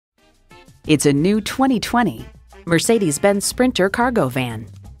It's a new 2020 Mercedes-Benz Sprinter cargo van.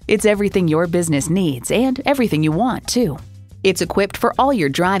 It's everything your business needs and everything you want, too. It's equipped for all your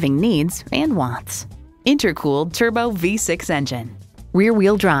driving needs and wants. Intercooled turbo V6 engine,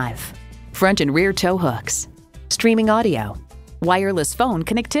 rear-wheel drive, front and rear tow hooks, streaming audio, wireless phone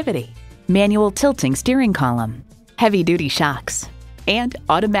connectivity, manual tilting steering column, heavy-duty shocks, and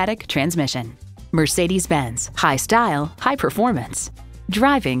automatic transmission. Mercedes-Benz, high style, high performance.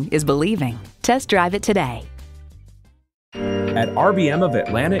 Driving is believing. Test drive it today. At RBM of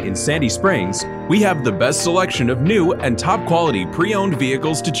Atlanta in Sandy Springs, we have the best selection of new and top quality pre-owned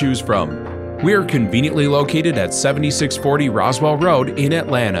vehicles to choose from. We are conveniently located at 7640 Roswell Road in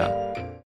Atlanta.